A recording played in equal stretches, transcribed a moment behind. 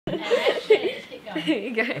There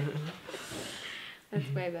you go. That's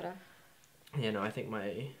way better. Yeah, no, I think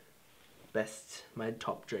my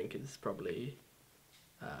top drink is probably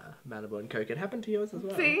Malibu and Coke. It happened to yours as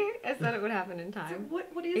well. See? I said it would happen in time. So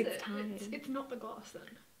what is It's it? time. It's not the glass then.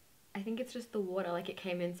 I think it's just the water. Like, it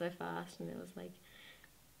came in so fast and it was like,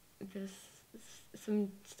 there's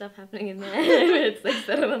some stuff happening in there. It's like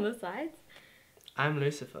settled on the sides. I'm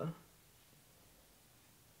Lucifer.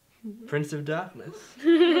 Prince of Darkness.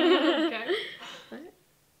 Okay. What?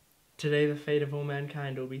 Today the fate of all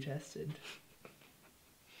mankind will be tested.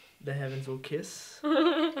 The heavens will kiss,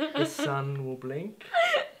 the sun will blink,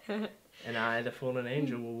 and I, the fallen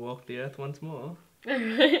angel, will walk the earth once more.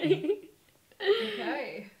 Okay.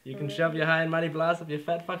 You can shove your high and mighty blast up your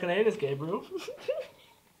fat fucking anus, Gabriel.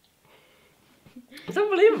 It's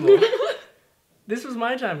unbelievable. This was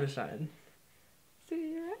my time to shine. So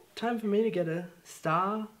you're right. Time for me to get a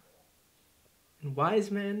star, and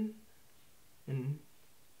wise men, and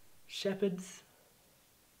shepherds.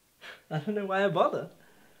 I don't know why I bother.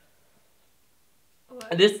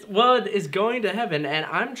 What? This world is going to heaven, and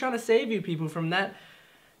I'm trying to save you people from that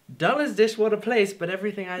dull as dishwater place, but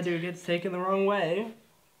everything I do gets taken the wrong way.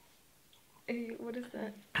 What is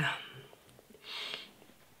that?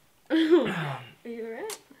 Are you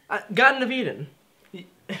alright? Garden of Eden.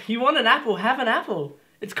 You want an apple, have an apple.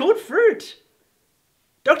 It's called fruit.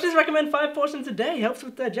 Doctors recommend 5 portions a day, helps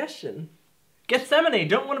with digestion. Gethsemane,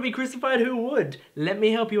 don't want to be crucified, who would? Let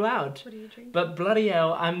me help you out. What are you drinking? But bloody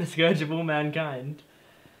hell, I'm the scourge of all mankind.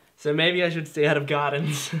 So maybe I should stay out of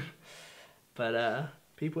gardens. But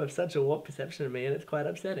people have such a warped perception of me, and it's quite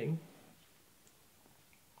upsetting.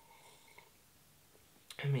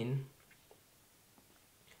 I mean,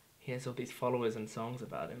 he has all these followers and songs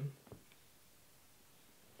about him.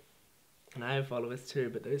 And I have followers too,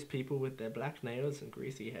 but those people with their black nails and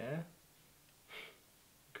greasy hair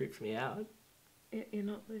creeps me out. You're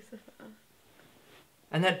not Lucifer.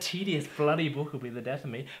 And that tedious, bloody book will be the death of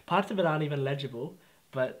me. Parts of it aren't even legible,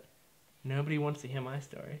 but nobody wants to hear my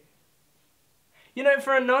story. You know,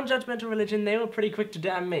 for a non-judgmental religion, they were pretty quick to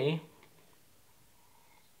damn me.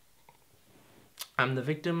 I'm the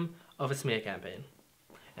victim of a smear campaign.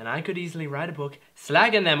 And I could easily write a book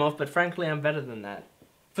slagging them off, but frankly, I'm better than that.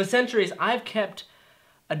 For centuries, I've kept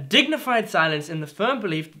a dignified silence in the firm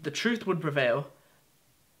belief that the truth would prevail.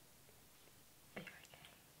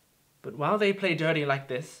 But while they play dirty like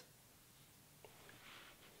this,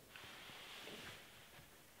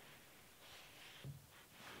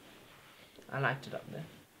 I liked it up there.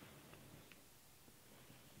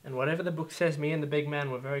 And whatever the book says, me and the big man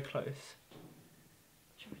were very close.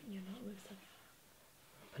 You're not Lucifer.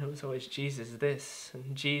 But it was always Jesus this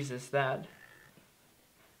and Jesus that.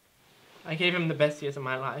 I gave him the best years of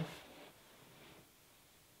my life.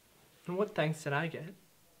 And what thanks did I get?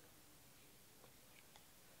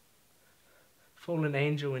 Fallen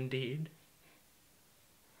angel indeed.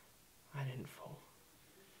 I didn't fall.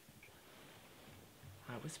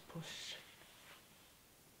 I was pushed.